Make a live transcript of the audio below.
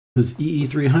This is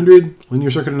EE300,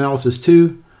 Linear Circuit Analysis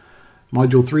 2,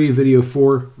 Module 3, Video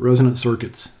 4, Resonant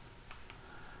Circuits.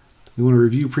 We want to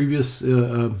review previous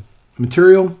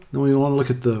material. Then we want to look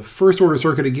at the first order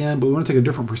circuit again, but we want to take a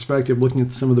different perspective, looking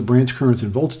at some of the branch currents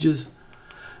and voltages.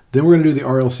 Then we're going to do the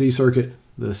RLC circuit,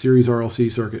 the series RLC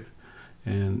circuit,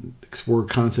 and explore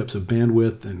concepts of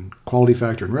bandwidth and quality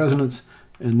factor and resonance.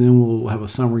 And then we'll have a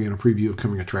summary and a preview of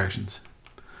coming attractions.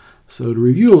 So to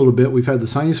review a little bit, we've had the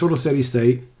sinusoidal steady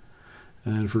state.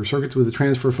 And for circuits with a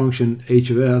transfer function h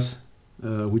of s,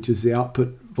 which is the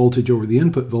output voltage over the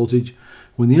input voltage,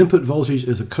 when the input voltage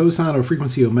is a cosine of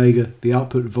frequency omega, the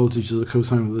output voltage is a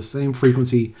cosine of the same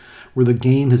frequency, where the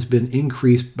gain has been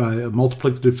increased by a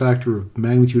multiplicative factor of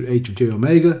magnitude h of j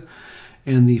omega,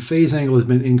 and the phase angle has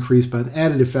been increased by an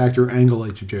additive factor angle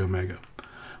h of j omega.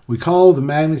 We call the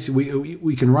magnitude,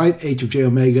 we can write h of j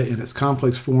omega in its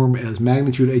complex form as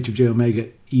magnitude h of j omega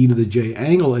e to the j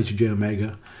angle h of j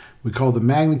omega. We call the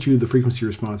magnitude the frequency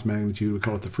response magnitude. We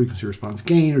call it the frequency response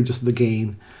gain, or just the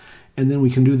gain. And then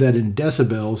we can do that in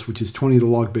decibels, which is 20 to the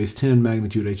log base 10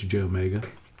 magnitude h of j omega.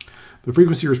 The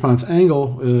frequency response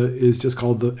angle is just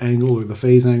called the angle, or the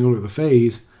phase angle, or the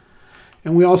phase.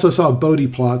 And we also saw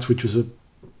Bode plots, which was a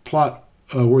plot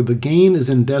where the gain is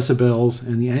in decibels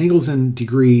and the angle is in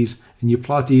degrees, and you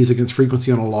plot these against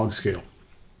frequency on a log scale.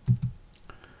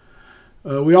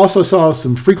 We also saw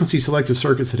some frequency selective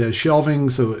circuits that had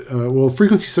shelving. So,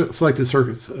 frequency selective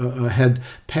circuits had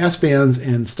pass bands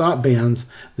and stop bands.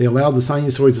 They allowed the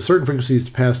sinusoids of certain frequencies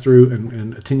to pass through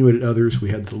and attenuated others. We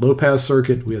had the low pass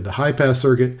circuit, we had the high pass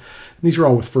circuit. And these are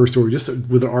all with first order, just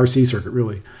with an RC circuit,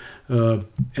 really. And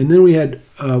then we had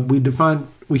we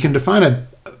can define a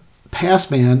pass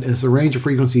band as a range of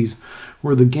frequencies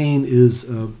where the gain is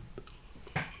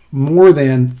more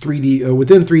than 3 dB,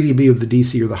 within 3 dB of the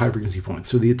DC, or the high frequency point.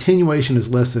 So the attenuation is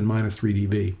less than minus 3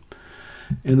 dB.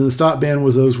 And then the stop band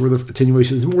was those where the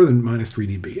attenuation is more than minus 3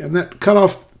 dB. And that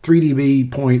cutoff 3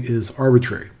 dB point is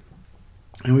arbitrary.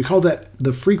 And we call that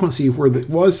the frequency where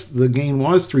the gain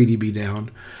was 3 dB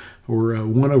down, or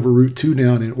 1 over root 2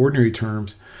 down in ordinary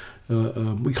terms.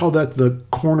 We call that the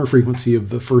corner frequency of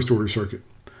the first order circuit.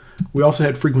 We also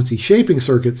had frequency shaping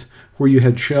circuits where you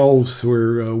had shelves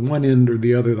where one end or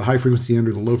the other, the high frequency end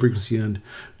or the low frequency end,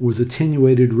 was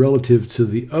attenuated relative to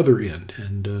the other end,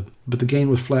 but the gain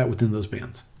was flat within those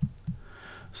bands.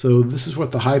 So this is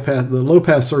what the low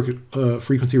pass circuit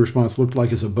frequency response looked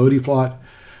like as a Bode plot.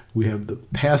 We have the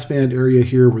pass band area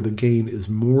here where the gain is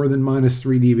more than minus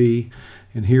 3 dB,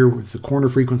 and here with the corner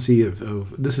frequency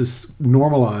of this is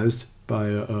normalized by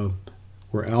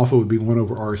where alpha would be 1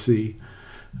 over RC.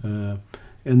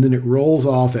 And then it rolls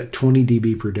off at 20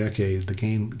 dB per decade. The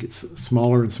gain gets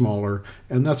smaller and smaller,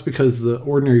 and that's because the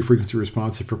ordinary frequency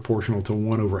response is proportional to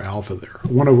 1 over alpha there,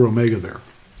 1 over omega there.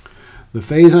 The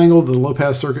phase angle, the low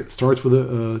pass circuit, starts with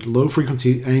a low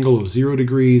frequency angle of 0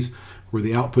 degrees, where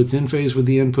the output's in phase with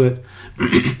the input,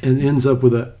 and ends up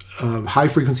with a high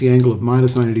frequency angle of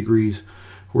minus 90 degrees,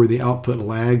 where the output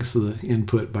lags the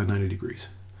input by 90 degrees.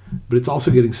 But it's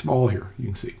also getting small here, you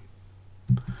can see.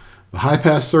 The high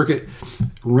pass circuit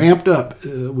ramped up.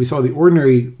 We saw the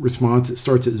ordinary response. It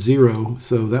starts at 0,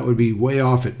 so that would be way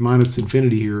off at minus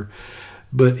infinity here.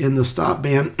 But in the stop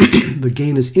band, the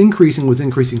gain is increasing with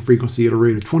increasing frequency at a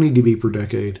rate of 20 dB per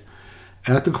decade.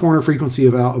 At the corner frequency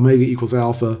of omega equals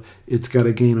alpha, it's got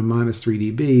a gain of minus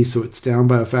 3 dB, so it's down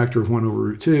by a factor of 1 over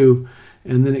root 2.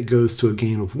 And then it goes to a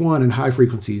gain of 1 in high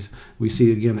frequencies. We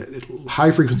see again at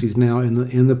high frequencies now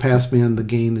in the pass band,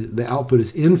 the output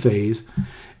is in phase.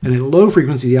 And at low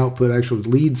frequency, the output actually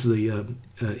leads the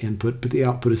input, but the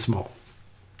output is small.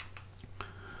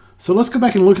 So let's go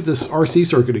back and look at this RC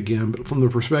circuit again, but from the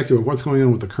perspective of what's going on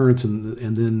with the currents and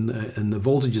the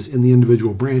voltages in the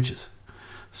individual branches.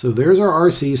 So there's our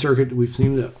RC circuit. We've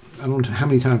seen it, I don't know how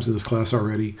many times in this class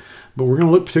already, but we're going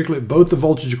to look particularly at both the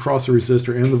voltage across the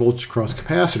resistor and the voltage across the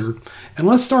capacitor. And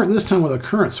let's start this time with a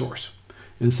current source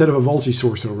instead of a voltage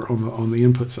source over on the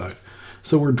input side.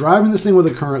 So we're driving this thing with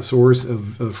a current source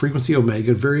of frequency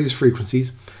omega, various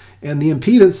frequencies, and the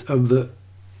impedance of the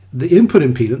input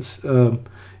impedance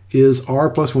is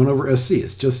R plus 1 over SC.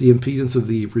 It's just the impedance of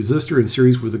the resistor in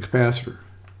series with the capacitor.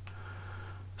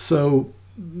 So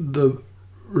the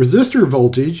resistor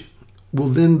voltage will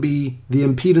then be the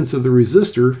impedance of the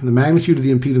resistor, the magnitude of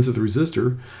the impedance of the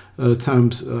resistor,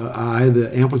 times I, the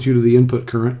amplitude of the input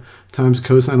current, times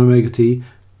cosine omega t.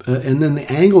 And then the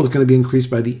angle is going to be increased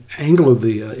by the angle of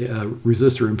the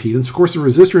resistor impedance. Of course, the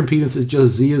resistor impedance is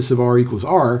just Z sub R equals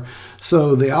R.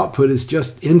 So the output is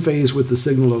just in phase with the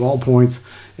signal at all points.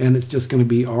 And it's just going to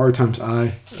be R times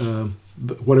I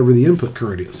whatever the input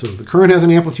current is. So the current has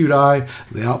an amplitude I,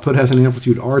 the output has an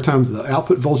amplitude R times, the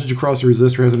output voltage across the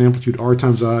resistor has an amplitude R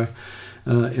times I,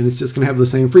 and it's just going to have the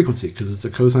same frequency because it's a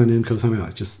cosine in, cosine out.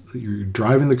 It's just you're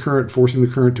driving the current, forcing the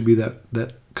current to be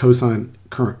that cosine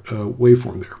current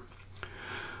waveform there.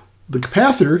 The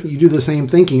capacitor, you do the same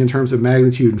thinking in terms of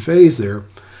magnitude and phase there,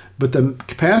 but the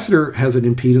capacitor has an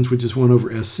impedance which is 1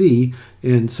 over SC,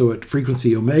 and so at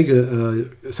frequency omega,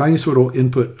 sinusoidal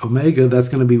input omega, that's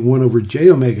going to be 1 over j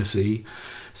omega c.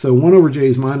 So 1 over j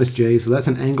is minus j, so that's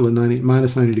an angle of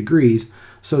minus 90 degrees.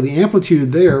 So the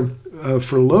amplitude there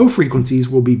for low frequencies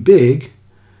will be big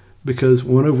because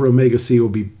 1 over omega c will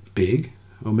be big.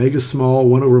 Omega is small,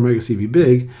 1 over omega c be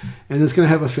big, and it's going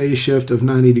to have a phase shift of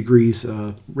 90 degrees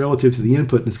relative to the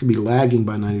input, and it's going to be lagging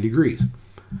by 90 degrees.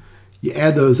 You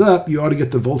add those up, you ought to get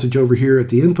the voltage over here at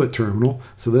the input terminal,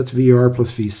 so that's VR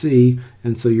plus VC,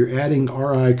 and so you're adding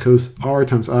Ri cos R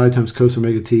times I times cos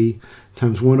omega t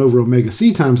times 1 over omega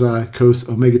c times I cos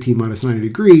omega t minus 90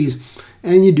 degrees,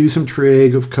 and you do some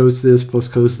trig of cos this plus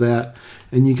cos that,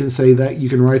 and you can say that, you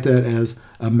can write that as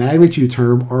a magnitude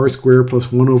term, R squared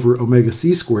plus 1 over omega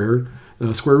c squared,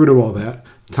 square root of all that,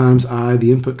 times I,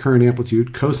 the input current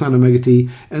amplitude, cosine omega t,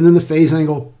 and then the phase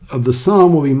angle of the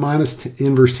sum will be minus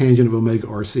inverse tangent of omega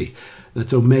RC.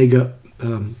 That's omega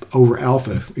over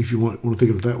alpha, if you want to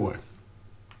think of it that way.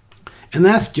 And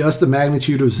that's just the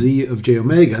magnitude of z of j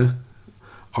omega,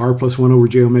 R plus 1 over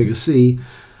j omega c,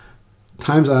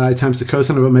 times I times the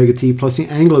cosine of omega t plus the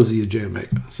angle of z of j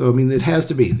omega. So, I mean, it has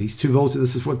to be. These two voltages,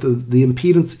 this is what the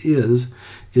impedance is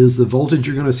the voltage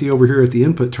you're going to see over here at the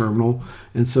input terminal.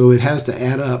 And so it has to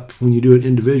add up when you do it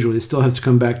individually. It still has to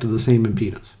come back to the same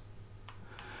impedance.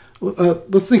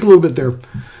 Let's think a little bit there.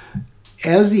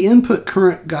 As the input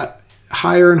current got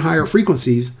higher and higher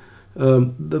frequencies,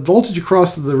 the voltage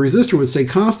across the resistor would stay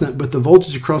constant, but the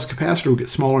voltage across the capacitor would get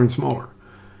smaller and smaller.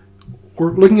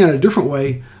 Or looking at it a different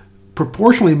way,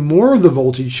 proportionally more of the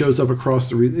voltage shows up across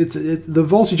the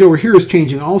voltage over here is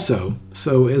changing also.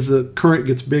 So as the current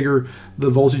gets bigger, the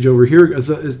voltage over here, as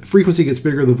the frequency gets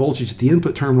bigger, the voltage at the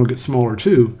input terminal gets smaller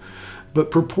too. But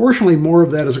proportionally more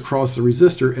of that is across the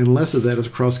resistor and less of that is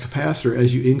across the capacitor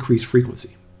as you increase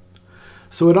frequency.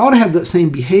 So it ought to have that same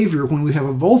behavior when we have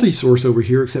a voltage source over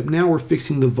here, except now we're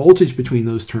fixing the voltage between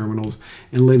those terminals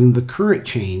and letting the current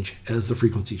change as the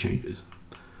frequency changes.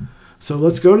 So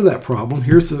let's go to that problem.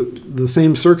 Here's the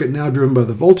same circuit now driven by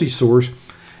the voltage source.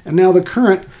 And now the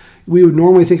current, we would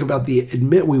normally think about the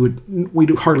we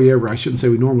do hardly ever, I shouldn't say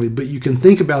we normally, but you can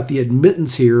think about the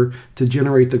admittance here to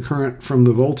generate the current from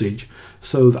the voltage.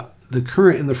 So the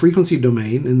current in the frequency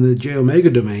domain, in the j omega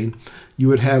domain, you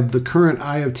would have the current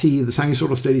I of t, the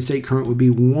sinusoidal steady state current would be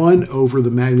 1 over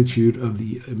the magnitude of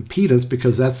the impedance,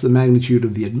 because that's the magnitude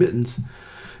of the admittance,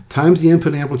 times the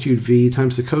input amplitude V,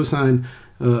 times the cosine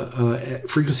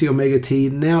frequency omega t.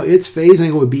 Now its phase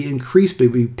angle would be increased, but it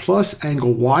would be plus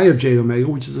angle y of j omega,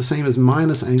 which is the same as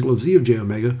minus angle of z of j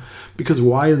omega, because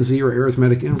y and z are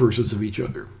arithmetic inverses of each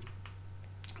other.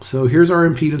 So here's our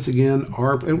impedance again,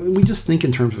 and we just think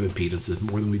in terms of impedances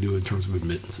more than we do in terms of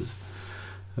admittances.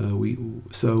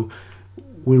 So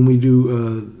when we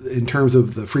do in terms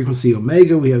of the frequency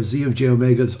omega, we have z of j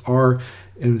omega is r,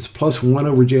 and it's plus 1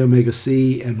 over j omega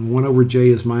c, and 1 over j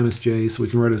is minus j, so we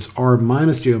can write it as r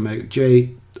minus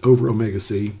j over omega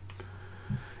c.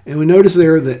 And we notice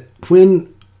there that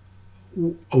when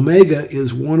omega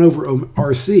is 1 over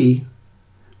rc,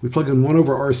 we plug in 1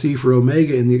 over rc for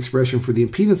omega in the expression for the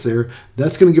impedance there,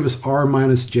 that's going to give us r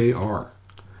minus jr.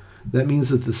 That means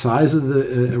that the size of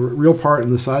the real part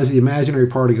and the size of the imaginary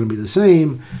part are going to be the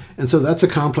same. And so that's a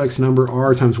complex number,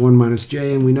 r times 1 minus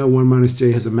j. And we know 1 minus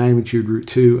j has a magnitude root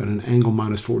 2 and an angle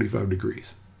minus 45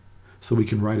 degrees. So we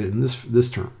can write it in this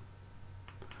term.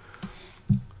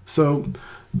 So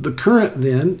the current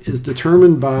then is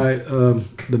determined by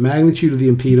the magnitude of the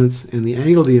impedance and the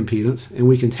angle of the impedance. And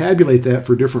we can tabulate that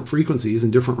for different frequencies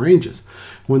and different ranges.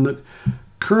 When the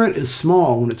current is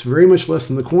small, when it's very much less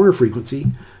than the corner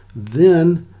frequency,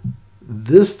 then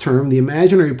this term, the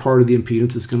imaginary part of the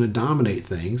impedance, is going to dominate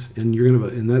things,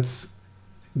 and that's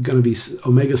going to be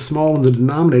omega small in the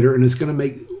denominator, and it's going to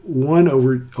make 1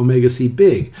 over omega c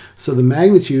big. So the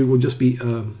magnitude will just be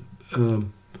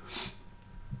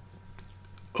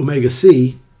omega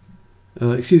c,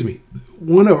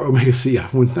 1 over omega c. Yeah,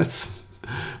 when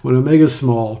omega is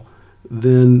small,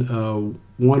 then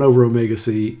 1 over omega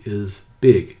c is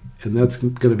big. And that's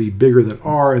going to be bigger than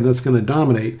r, and that's going to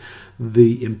dominate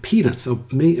the impedance. So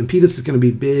impedance is going to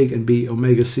be big and be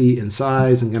omega c in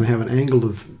size, and going to have an angle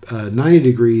of 90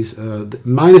 degrees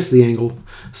minus the angle.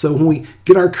 So when we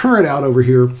get our current out over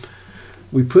here,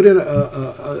 we put in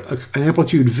an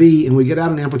amplitude V, and we get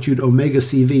out an amplitude omega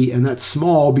CV, and that's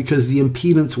small because the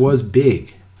impedance was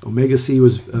big. Omega C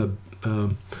was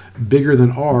bigger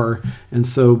than R, and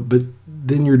so, but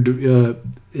then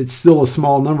it's still a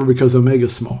small number because omega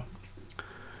is small.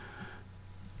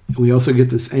 We also get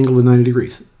this angle of 90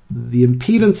 degrees. The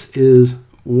impedance is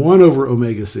 1 over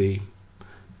omega C,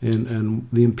 and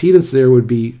the impedance there would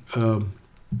be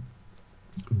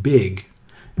big,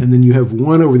 and then you have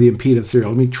 1 over the impedance here.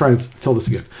 Let me try to tell this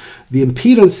again. The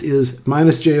impedance is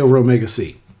minus j over omega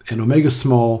C, and omega is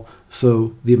small,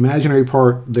 so the imaginary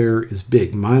part there is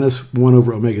big. Minus 1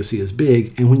 over omega C is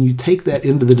big, and when you take that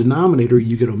into the denominator,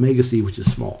 you get omega C, which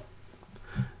is small.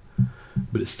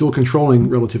 But it's still controlling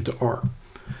relative to R.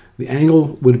 The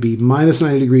angle would be minus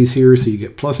 90 degrees here, so you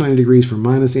get plus 90 degrees for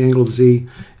minus the angle of Z.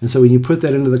 And so when you put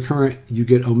that into the current, you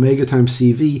get omega times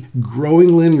CV growing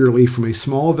linearly from a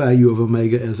small value of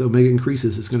omega. As omega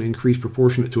increases, it's going to increase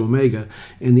proportionate to omega,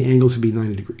 and the angles would be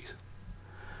 90 degrees.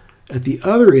 At the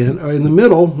other end, or in the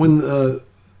middle, when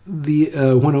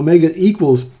omega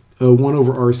equals 1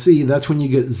 over RC, that's when you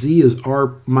get Z is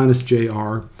R minus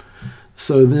JR.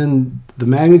 So then the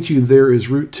magnitude there is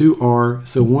root 2R.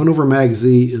 So 1 over mag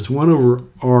Z is 1 over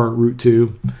R root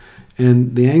 2.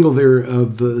 And the angle there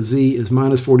of the Z is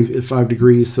minus 45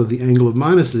 degrees. So the angle of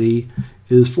minus Z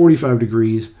is 45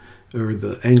 degrees, or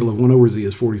the angle of 1 over Z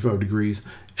is 45 degrees.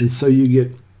 And so you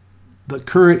get the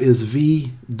current is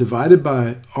V divided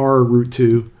by R root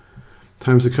 2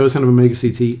 times the cosine of omega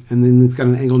CT. And then it's got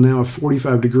an angle now of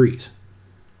 45 degrees.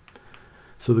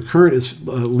 So the current is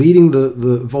leading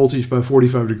the voltage by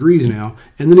 45 degrees now.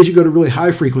 And then as you go to really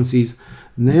high frequencies,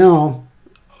 now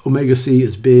omega C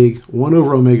is big, 1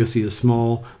 over omega C is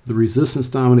small, the resistance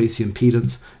dominates the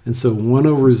impedance, and so 1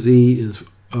 over Z is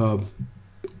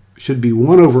should be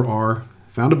 1 over R,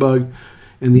 found a bug,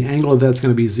 and the angle of that's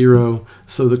going to be 0.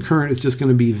 So the current is just going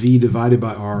to be V divided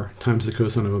by R times the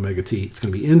cosine of omega t. It's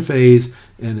going to be in phase,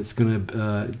 and it's going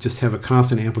to just have a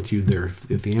constant amplitude there.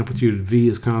 If the amplitude of V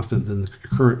is constant, then the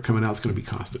current coming out is going to be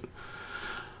constant.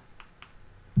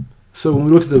 So when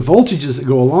we look at the voltages that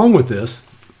go along with this,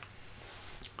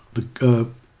 the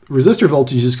resistor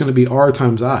voltage is going to be R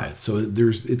times I. So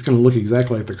it's going to look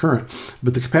exactly like the current.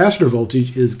 But the capacitor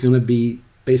voltage is going to be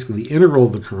basically the integral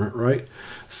of the current, right?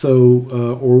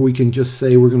 So, or we can just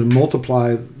say we're going to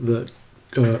multiply the,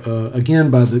 again,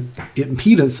 by the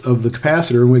impedance of the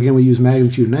capacitor. And again, we use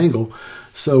magnitude and angle.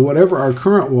 So whatever our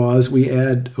current was, we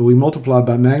multiply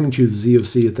by magnitude Z of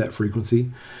C at that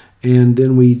frequency. And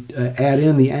then we add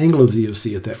in the angle of Z of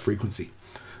C at that frequency.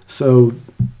 So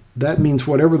that means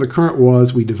whatever the current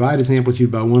was, we divide its amplitude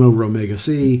by 1 over omega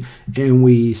C, and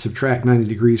we subtract 90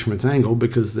 degrees from its angle,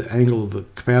 because the angle of the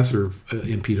capacitor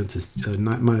impedance is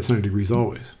minus 90 degrees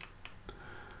always.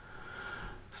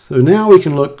 So now we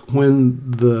can look when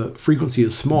the frequency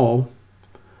is small.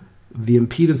 The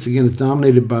impedance, again, is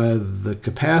dominated by the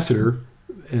capacitor,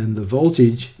 and the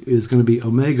voltage is going to be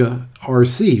omega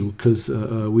RC, because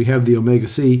we have the omega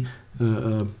C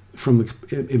from the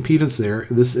impedance there.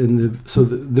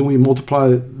 Then we multiply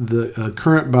the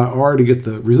current by R to get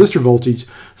the resistor voltage.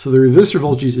 So the resistor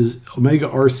voltage is omega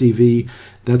RCV.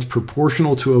 That's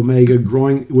proportional to omega,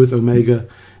 growing with omega,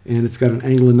 and it's got an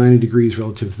angle of 90 degrees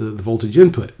relative to the voltage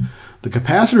input. The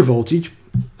capacitor voltage,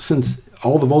 since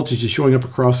all the voltage is showing up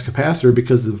across the capacitor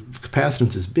because the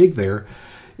capacitance is big there,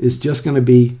 is just going to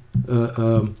be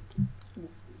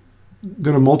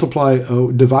going to multiply,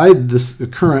 divide this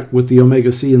current with the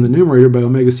omega C in the numerator by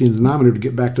omega C in the denominator to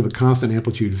get back to the constant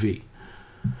amplitude V.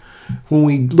 When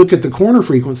we look at the corner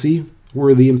frequency,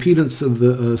 where the impedance of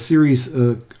the series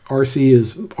RC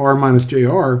is R minus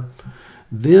JR,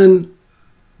 then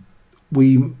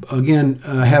we again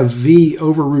have V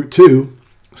over root 2.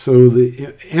 So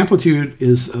the amplitude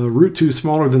is root 2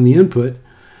 smaller than the input.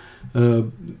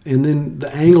 And then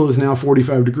the angle is now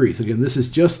 45 degrees. Again, this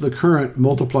is just the current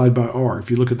multiplied by R,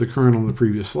 if you look at the current on the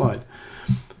previous slide.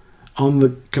 On the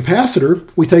capacitor,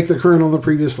 we take the current on the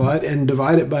previous slide and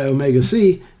divide it by omega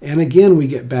C, and again we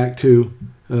get back to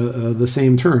the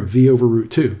same term, V over root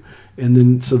 2. And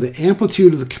then, so the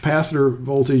amplitude of the capacitor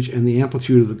voltage and the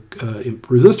amplitude of the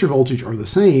resistor voltage are the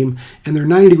same, and they're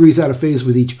 90 degrees out of phase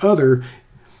with each other.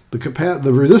 The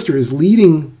resistor is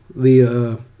leading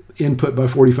the input by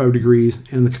 45 degrees,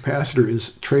 and the capacitor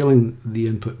is trailing the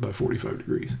input by 45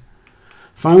 degrees.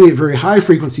 Finally, at very high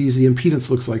frequencies, the impedance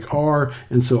looks like R,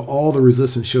 and so all the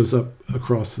resistance shows up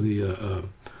across the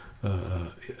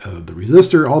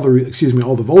resistor. All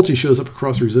the voltage shows up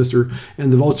across the resistor,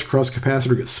 and the voltage across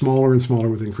capacitor gets smaller and smaller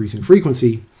with increasing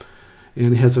frequency,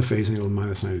 and it has a phase angle of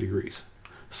minus 90 degrees.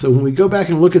 So when we go back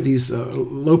and look at these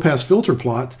low-pass filter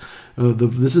plots,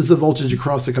 this is the voltage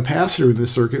across the capacitor in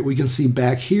this circuit. We can see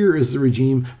back here is the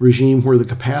regime where the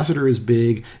capacitor is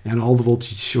big and all the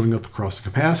voltage showing up across the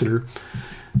capacitor.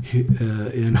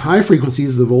 In high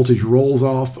frequencies, the voltage rolls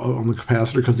off on the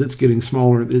capacitor because it's getting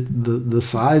smaller. The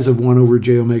size of 1 over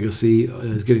j omega c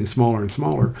is getting smaller and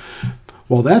smaller.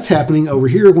 While that's happening over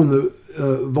here, when the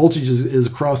voltage is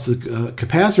across the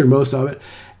capacitor, most of it,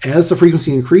 as the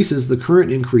frequency increases, the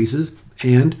current increases,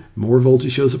 and more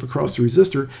voltage shows up across the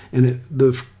resistor. And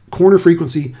the corner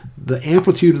frequency, the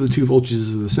amplitude of the two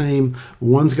voltages are the same.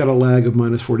 One's got a lag of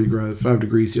minus 45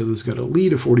 degrees, the other's got a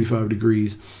lead of 45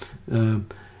 degrees.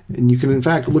 And you can, in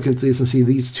fact, look at this and see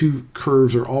these two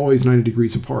curves are always 90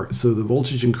 degrees apart. So the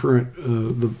voltage and current,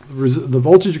 the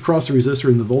voltage across the resistor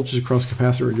and the voltage across the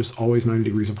capacitor are just always 90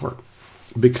 degrees apart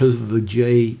because of the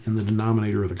J in the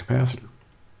denominator of the capacitor.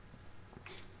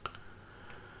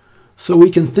 So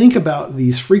we can think about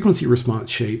these frequency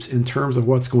response shapes in terms of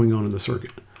what's going on in the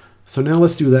circuit. So now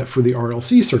let's do that for the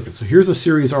RLC circuit. So here's a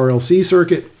series RLC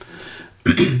circuit.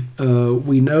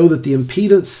 We know that the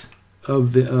impedance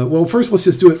of the, well, first let's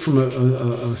just do it from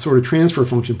a sort of transfer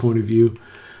function point of view.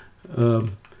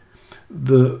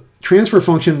 The transfer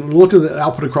function, look at the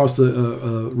output across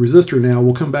the resistor now.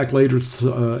 We'll come back later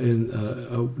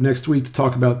next week to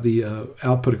talk about the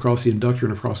output across the inductor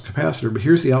and across the capacitor. But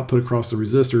here's the output across the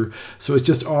resistor. So it's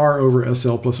just R over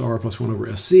SL plus R plus 1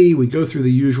 over SC. We go through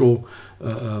the usual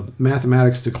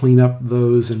mathematics to clean up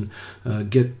those and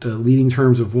get leading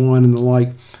terms of 1 and the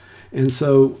like. And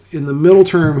so in the middle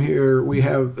term here, we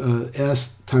have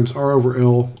S times R over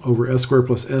L over S squared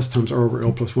plus S times R over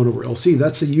L plus 1 over LC.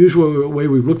 That's the usual way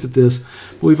we've looked at this.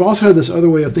 But we've also had this other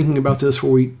way of thinking about this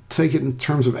where we take it in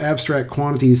terms of abstract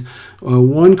quantities.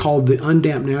 One called the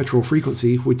undamped natural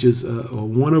frequency, which is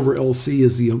 1 over LC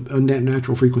is the undamped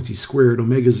natural frequency squared,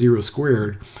 omega 0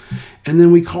 squared. And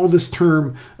then we call this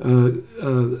term,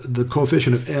 the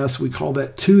coefficient of S, we call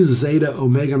that 2 zeta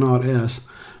omega naught S,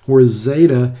 where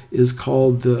zeta is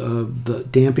called the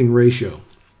damping ratio.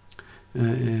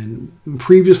 And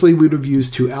previously we would have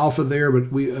used 2 alpha there,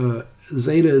 but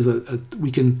zeta is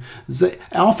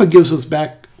alpha gives us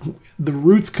back, the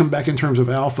roots come back in terms of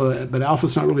alpha, but alpha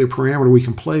is not really a parameter we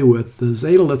can play with. The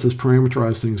zeta lets us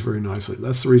parameterize things very nicely.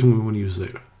 That's the reason we want to use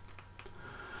zeta.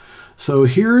 So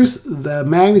here's the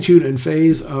magnitude and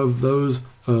phase of those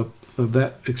of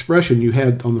that expression you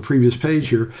had on the previous page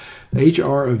here,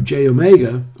 HR of j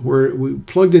omega, where we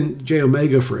plugged in j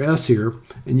omega for S here,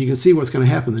 and you can see what's going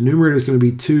to happen. The numerator is going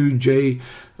to be 2j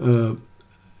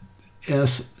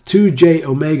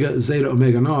omega zeta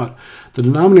omega naught. The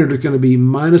denominator is going to be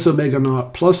minus omega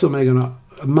naught plus omega naught,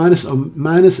 minus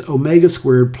omega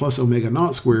squared plus omega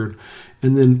naught squared,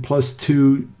 and then plus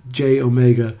 2j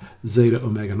omega zeta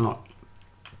omega naught.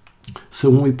 So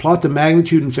when we plot the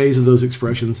magnitude and phase of those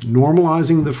expressions,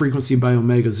 normalizing the frequency by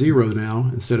omega 0 now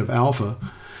instead of alpha,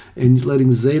 and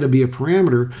letting zeta be a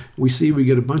parameter, we see we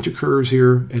get a bunch of curves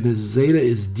here, and as zeta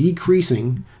is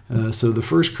decreasing, so the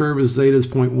first curve is zeta is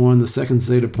 0.1, the second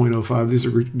zeta 0.05. These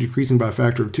are decreasing by a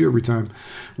factor of 2 every time.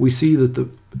 We see that the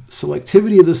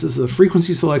selectivity of this is a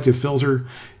frequency selective filter.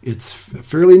 It's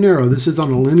fairly narrow. This is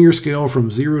on a linear scale from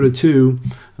 0 to 2.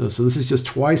 So this is just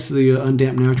twice the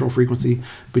undamped natural frequency.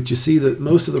 But you see that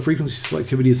most of the frequency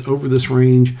selectivity is over this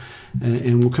range.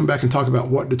 And we'll come back and talk about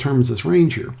what determines this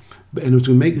range here. And as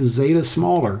we make zeta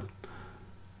smaller,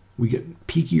 we get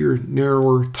peakier,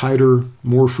 narrower, tighter,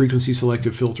 more frequency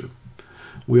selective filter.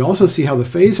 We also see how the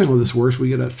phase angle of this works. We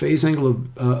get a phase angle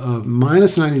of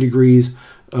minus 90 degrees,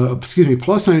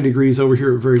 plus 90 degrees over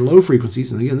here at very low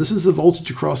frequencies. And again, this is the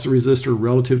voltage across the resistor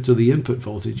relative to the input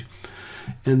voltage.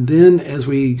 And then as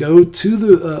we go to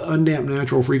the undamped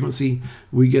natural frequency,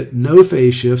 we get no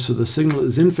phase shift. So the signal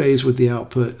is in phase with the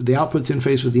output. The output's in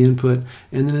phase with the input.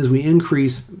 And then as we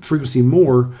increase frequency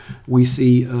more, we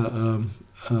see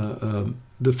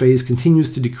the phase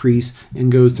continues to decrease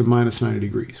and goes to minus 90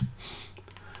 degrees.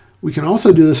 We can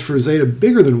also do this for zeta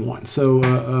bigger than 1.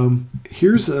 So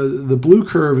here's the blue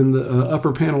curve in the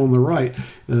upper panel on the right.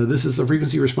 This is the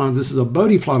frequency response. This is a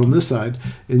Bode plot on this side.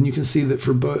 And you can see that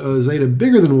for zeta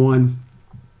bigger than 1,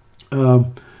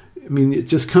 I mean, it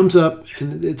just comes up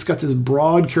and it's got this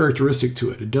broad characteristic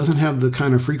to it. It doesn't have the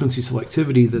kind of frequency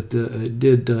selectivity that it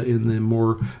did in the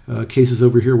more cases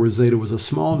over here where zeta was a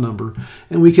small number.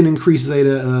 And we can increase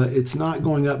zeta. It's not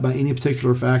going up by any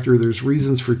particular factor. There's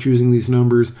reasons for choosing these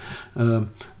numbers.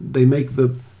 They make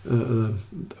the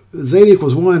zeta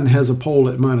equals 1 has a pole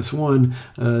at minus 1.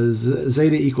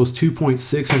 Zeta equals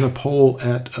 2.6 has a pole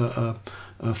at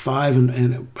 5 and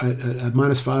at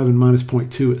 -5 and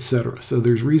 -0.2, etc. So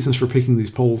there's reasons for picking these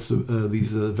poles,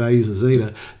 these values of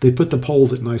zeta. They put the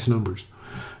poles at nice numbers.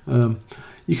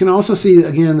 You can also see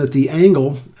again that the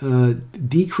angle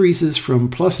decreases from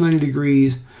 +90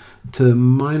 degrees to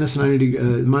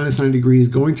 -90 degrees,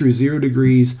 going through 0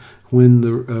 degrees when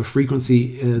the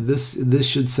frequency, this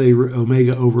should say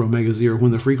omega over omega 0,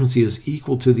 when the frequency is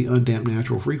equal to the undamped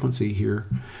natural frequency here.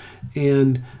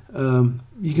 And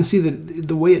you can see that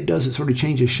the way it does it sort of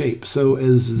changes shape. So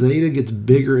as zeta gets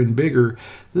bigger and bigger,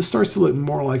 this starts to look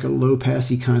more like a low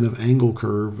passy kind of angle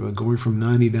curve, going from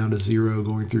 90 down to 0,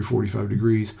 going through 45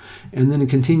 degrees, and then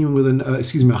continuing with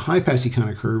a high passy kind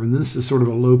of curve. And this is sort of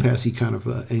a low passy kind of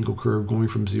angle curve, going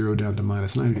from 0 down to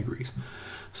 -90 degrees.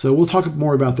 So we'll talk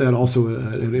more about that also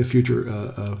in a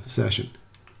future session.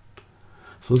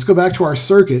 So let's go back to our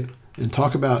circuit and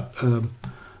talk about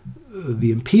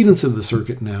the impedance of the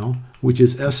circuit now, which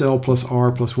is SL plus R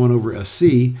plus 1 over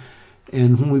SC.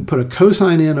 And when we put a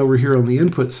cosine in over here on the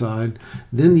input side,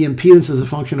 then the impedance as a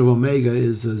function of omega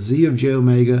is Z of j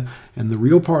omega, and the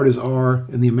real part is R,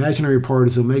 and the imaginary part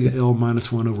is omega L minus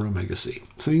 1 over omega C.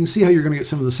 So you can see how you're going to get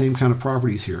some of the same kind of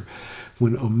properties here.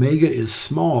 When omega is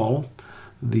small,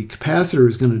 the capacitor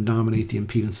is going to dominate the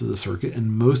impedance of the circuit,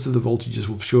 and most of the voltages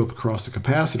will show up across the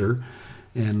capacitor,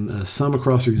 and some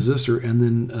across the resistor, and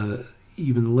then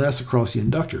even less across the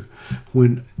inductor.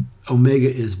 When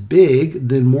omega is big,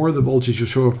 then more of the voltage will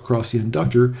show up across the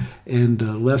inductor, and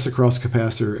less across the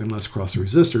capacitor and less across the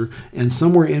resistor. And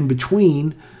somewhere in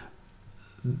between,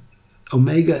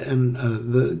 omega and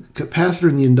the capacitor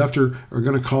and the inductor are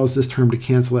going to cause this term to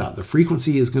cancel out. The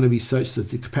frequency is going to be such that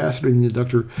the capacitor and the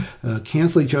inductor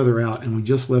cancel each other out, and we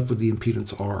just left with the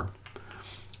impedance R.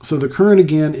 So the current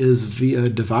again is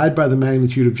divide by the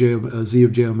magnitude of Z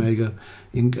of j omega,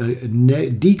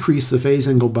 and decrease the phase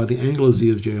angle by the angle of Z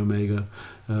of j omega,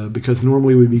 because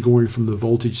normally we'd be going from the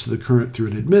voltage to the current through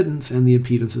an admittance, and the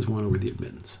impedance is 1 over the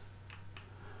admittance.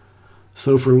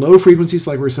 So for low frequencies,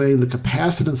 like we're saying, the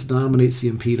capacitance dominates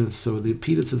the impedance. So the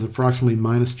impedance is approximately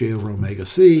minus j over omega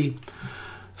C.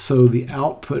 So the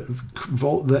output,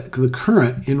 the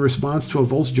current in response to a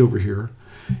voltage over here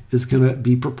is going to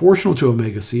be proportional to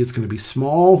omega C. It's going to be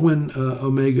small when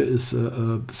omega is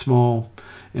small,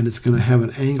 and it's going to have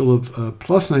an angle of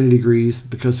plus 90 degrees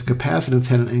because the capacitance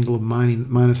had an angle of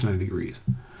minus 90 degrees.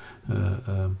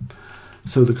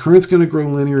 So the current's going to grow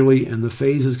linearly, and the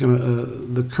phase is going to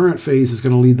the current phase is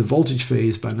going to lead the voltage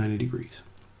phase by 90 degrees.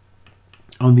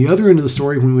 On the other end of the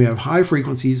story, when we have high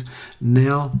frequencies,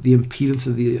 now the impedance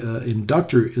of the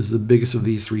inductor is the biggest of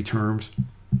these three terms.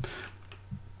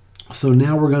 So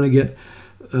now we're going to get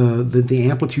that the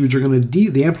amplitudes are going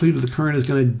to the amplitude of the current is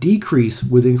going to decrease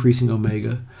with increasing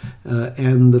omega,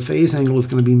 and the phase angle is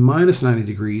going to be minus 90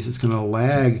 degrees. It's going to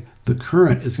lag, the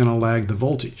current is going to lag the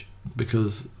voltage,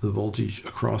 because the voltage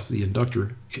across the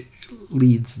inductor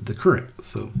leads the current,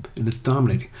 so, and it's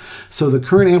dominating. So the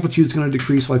current amplitude is going to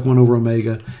decrease like 1 over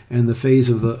omega, and the phase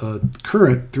of the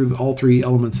current through all three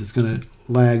elements is going to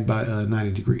lag by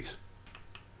 90 degrees.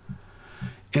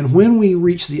 And when we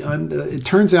reach the, it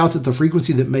turns out that the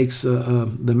frequency that makes the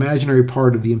imaginary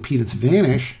part of the impedance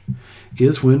vanish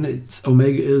is when its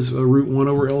omega is root 1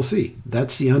 over LC.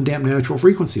 That's the undamped natural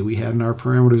frequency we had in our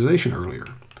parameterization earlier.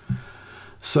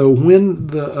 So when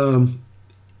the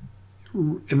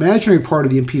imaginary part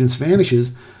of the impedance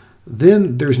vanishes,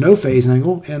 then there's no phase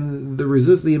angle, and the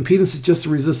impedance is just the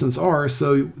resistance R,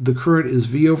 so the current is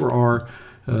V over R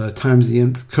times the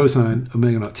cosine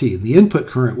omega naught t. The input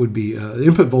current would be,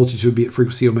 input voltage would be at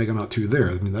frequency omega naught 2 there.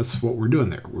 I mean, that's what we're doing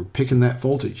there. We're picking that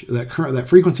voltage, that current, that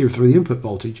frequency for the input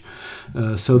voltage,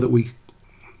 so that we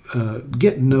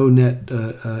get no net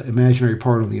imaginary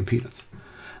part on the impedance.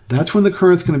 That's when the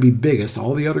current's going to be biggest.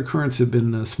 All the other currents have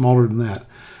been smaller than that.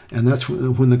 And that's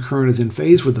when the current is in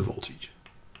phase with the voltage.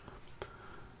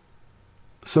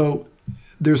 So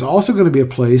there's also going to be a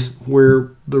place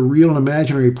where the real and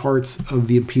imaginary parts of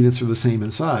the impedance are the same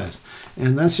in size.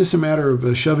 And that's just a matter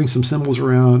of shoving some symbols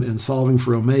around and solving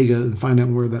for omega and find out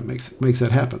where that makes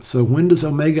that happen. So when does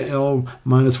omega L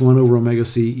minus 1 over omega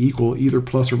C equal either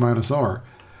plus or minus R?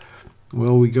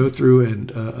 Well, we go through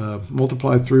and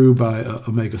multiply through by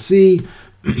omega C,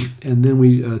 and then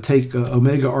we take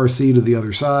omega RC to the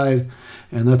other side,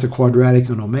 and that's a quadratic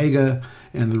in omega,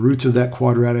 and the roots of that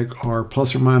quadratic are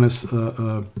plus or minus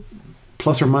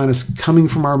coming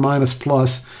from our minus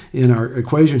plus in our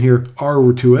equation here, R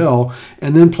over 2L,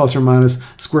 and then plus or minus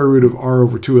square root of R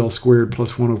over 2L squared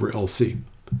plus 1 over LC.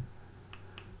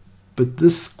 But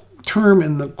this term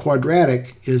in the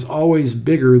quadratic is always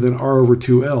bigger than r over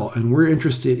 2L, and we're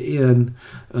interested in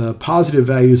positive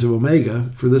values of omega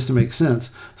for this to make sense.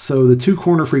 So the two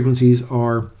corner frequencies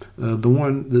are the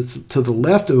one that's to the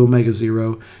left of omega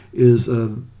 0 is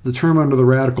the term under the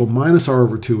radical minus r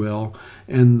over 2L,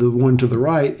 and the one to the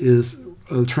right is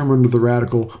the term under the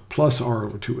radical plus r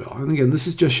over 2L. And again, this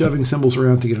is just shoving symbols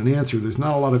around to get an answer. There's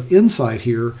not a lot of insight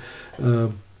here.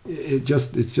 It's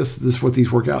just this is what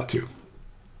these work out to.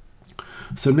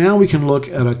 So now we can look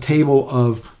at a table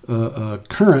of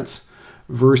currents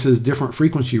versus different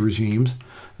frequency regimes.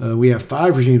 We have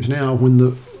 5 regimes now. When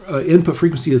the input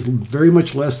frequency is very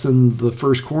much less than the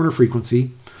first corner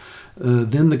frequency,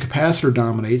 then the capacitor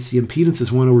dominates. The impedance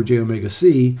is 1 over j omega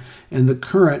c, and the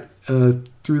current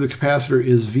through the capacitor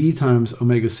is V times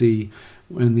omega c,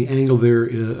 and the angle there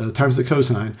times the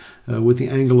cosine with the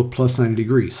angle of plus 90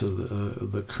 degrees. So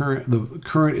the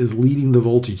current is leading the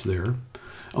voltage there.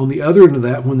 On the other end of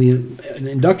that, when an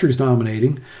inductor is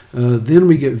dominating, then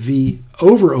we get V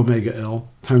over omega L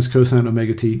times cosine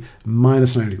omega t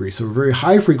minus 90 degrees. So very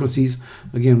high frequencies,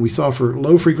 again, we saw for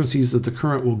low frequencies that the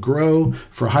current will grow.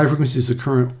 For high frequencies, the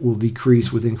current will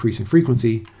decrease with increasing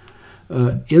frequency.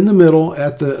 In the middle,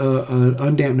 at the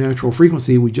undamped natural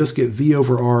frequency, we just get V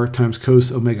over R times cos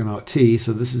omega naught t.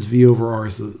 So this is V over R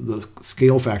is the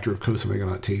scale factor of cos omega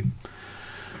naught t.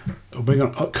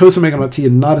 Cos omega naught t is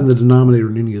not in the denominator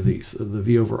in any of these. The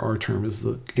V over R term is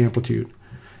the amplitude.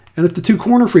 And at the two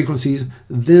corner frequencies,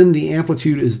 then the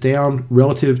amplitude is down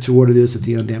relative to what it is at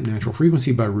the undamped natural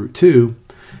frequency by √2.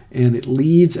 And it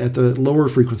leads at the lower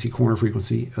frequency, corner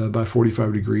frequency, by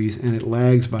 45 degrees, and it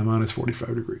lags by minus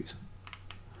 45 degrees.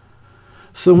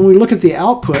 So when we look at the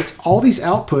outputs, all these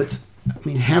outputs,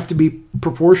 have to be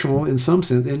proportional in some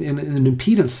sense, in an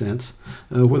impedance sense,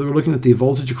 whether we're looking at the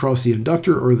voltage across the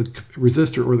inductor or the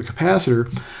resistor or the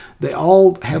capacitor, they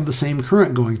all have the same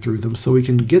current going through them, so we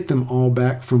can get them all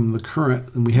back from the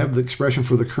current, and we have the expression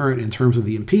for the current in terms of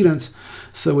the impedance,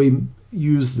 so we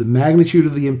use the magnitude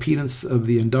of the impedance of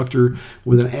the inductor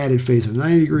with an added phase of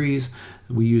 90 degrees.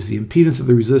 We use the impedance of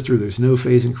the resistor, there's no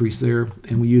phase increase there,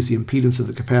 and we use the impedance of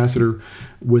the capacitor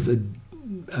with a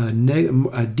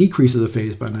decrease of the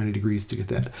phase by 90 degrees to get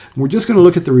that. We're just going to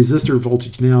look at the resistor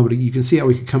voltage now, but you can see how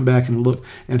we could come back and look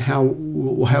and how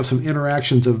we'll have some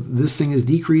interactions of this thing is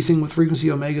decreasing with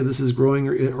frequency omega, this is growing,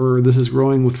 or this is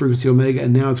growing with frequency omega,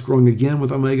 and now it's growing again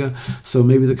with omega. So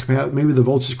maybe the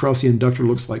voltage across the inductor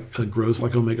looks like grows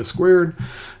like omega squared.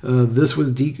 The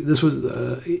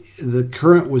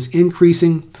current was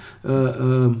increasing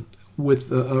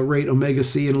with a rate omega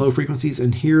c in low frequencies,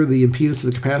 and here the impedance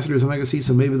of the capacitor is omega c,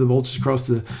 so maybe the voltage across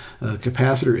the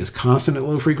capacitor is constant at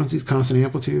low frequencies, constant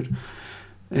amplitude.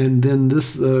 And then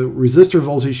this resistor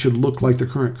voltage should look like the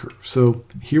current curve. So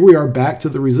here we are back to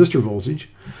the resistor voltage,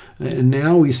 and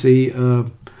now we see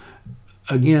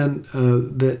again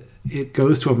that it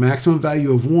goes to a maximum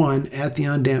value of 1 at the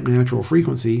undamped natural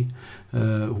frequency,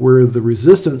 where the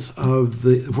resistance of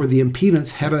where the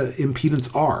impedance had an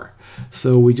impedance R.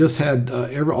 So we just had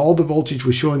all the voltage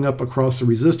was showing up across the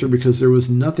resistor because there was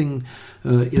nothing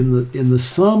in the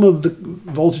sum of the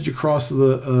voltage across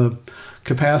the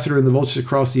capacitor and the voltage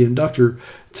across the inductor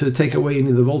to take away any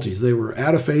of the voltage. They were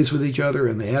out of phase with each other,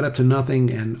 and they add up to nothing,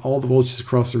 and all the voltages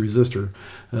across the resistor.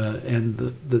 And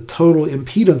the total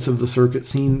impedance of the circuit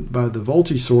seen by the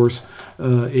voltage source,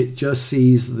 it just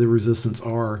sees the resistance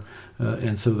R.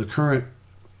 And so the current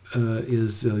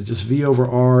is just V over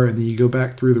R, and then you go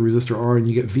back through the resistor R and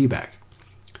you get V back.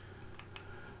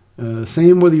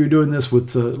 Same whether you're doing this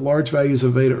with large values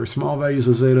of beta or small values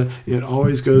of zeta, it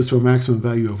always goes to a maximum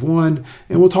value of 1.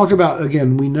 And we'll talk about,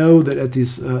 again, we know that at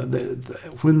these,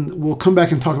 when we'll come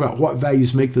back and talk about what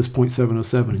values make this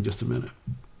 0.707 in just a minute.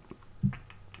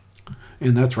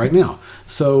 And that's right now.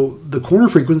 So the corner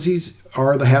frequencies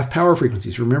are the half power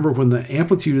frequencies. Remember, when the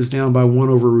amplitude is down by 1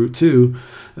 over √2,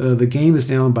 the gain is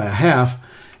down by 1/2.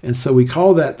 And so we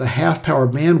call that the half power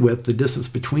bandwidth, the distance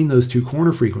between those two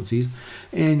corner frequencies.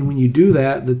 And when you do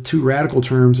that, the two radical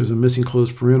terms, there's a missing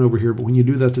closed paren over here, but when you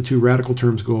do that, the two radical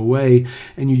terms go away,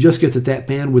 and you just get that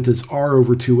bandwidth is R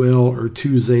over 2L, or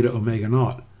 2 zeta omega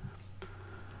naught.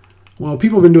 Well,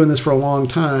 people have been doing this for a long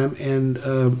time, and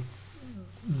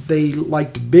they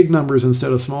liked big numbers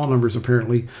instead of small numbers,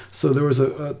 apparently. So there was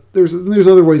there's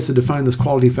other ways to define this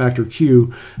quality factor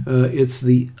Q. It's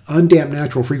the undamped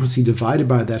natural frequency divided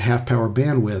by that half power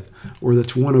bandwidth, or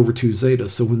that's 1 over 2 zeta.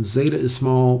 So when zeta is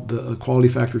small, the quality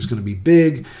factor is going to be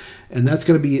big, and that's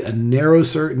going to be a narrow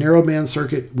band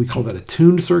circuit. We call that a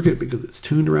tuned circuit because it's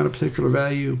tuned around a particular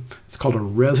value. It's called a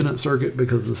resonant circuit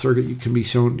because the circuit you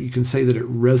can say that it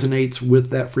resonates with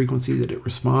that frequency, that it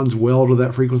responds well to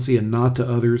that frequency and not to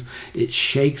others. It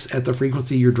shakes at the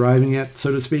frequency you're driving at,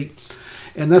 so to speak.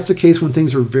 And that's the case when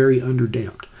things are very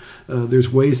underdamped.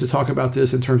 There's ways to talk about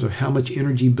this in terms of how much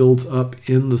energy builds up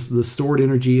in the stored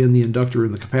energy in the inductor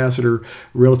and the capacitor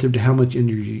relative to how much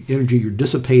energy you're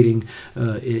dissipating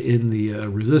in the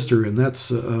resistor, and that's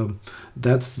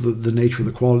the nature of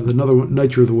the quality. Another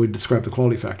nature of the way to describe the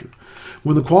quality factor.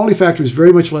 When the quality factor is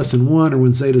very much less than 1, or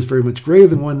when zeta is very much greater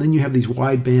than 1, then you have these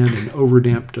wideband and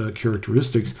overdamped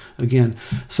characteristics again.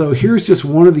 So here's just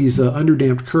one of these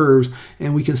underdamped curves,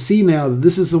 and we can see now that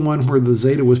this is the one where the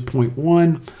zeta was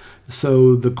 0.1.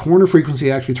 So the corner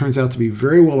frequency actually turns out to be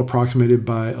very well approximated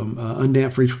by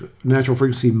undamped natural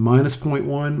frequency minus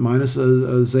 0.1, minus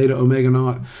zeta omega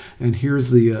naught, and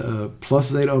here's the plus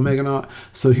zeta omega naught.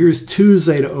 So here's 2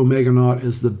 zeta omega naught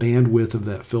is the bandwidth of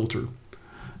that filter.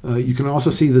 You can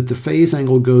also see that the phase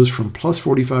angle goes from plus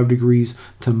 45 degrees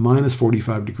to minus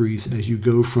 45 degrees as you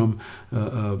go from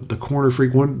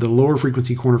the lower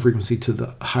frequency corner frequency to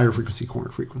the higher frequency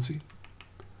corner frequency.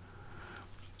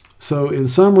 So in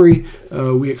summary,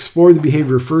 we explored the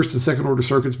behavior of first and second order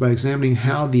circuits by examining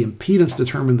how the impedance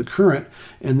determined the current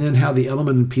and then how the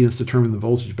element impedance determined the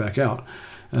voltage back out.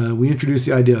 We introduced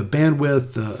the idea of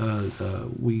bandwidth,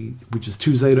 which is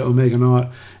 2 zeta omega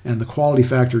naught, and the quality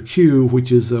factor Q,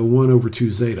 which is 1 over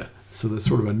 2 zeta. So that's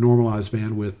sort of a normalized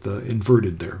bandwidth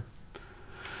inverted there.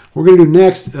 What we're going to do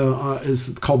next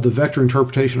is called the vector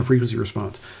interpretation of frequency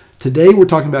response. Today we're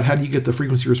talking about how do you get the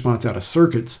frequency response out of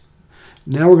circuits.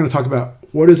 Now we're going to talk about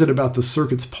what is it about the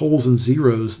circuit's poles and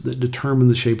zeros that determine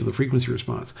the shape of the frequency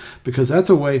response. Because that's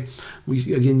a way,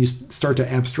 you start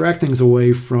to abstract things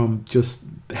away from just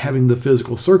having the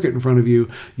physical circuit in front of you.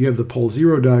 You have the pole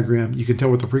zero diagram. You can tell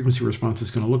what the frequency response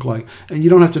is going to look like. And you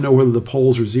don't have to know whether the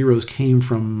poles or zeros came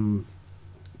from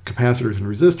capacitors and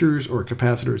resistors, or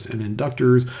capacitors and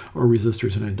inductors, or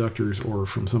resistors and inductors, or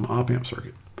from some op-amp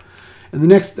circuit. And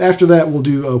after that, we'll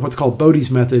do what's called Bode's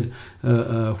method,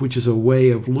 which is a way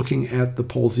of looking at the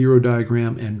pole zero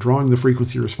diagram and drawing the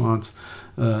frequency response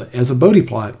as a Bode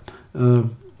plot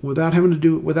without having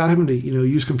to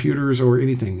use computers or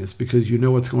anything. It's because you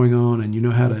know what's going on and you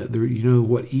know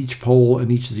what each pole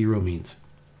and each zero means.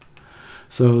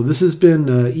 So this has been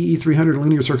EE300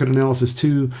 Linear Circuit Analysis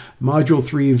 2, Module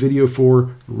 3, Video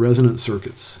 4, Resonant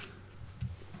Circuits.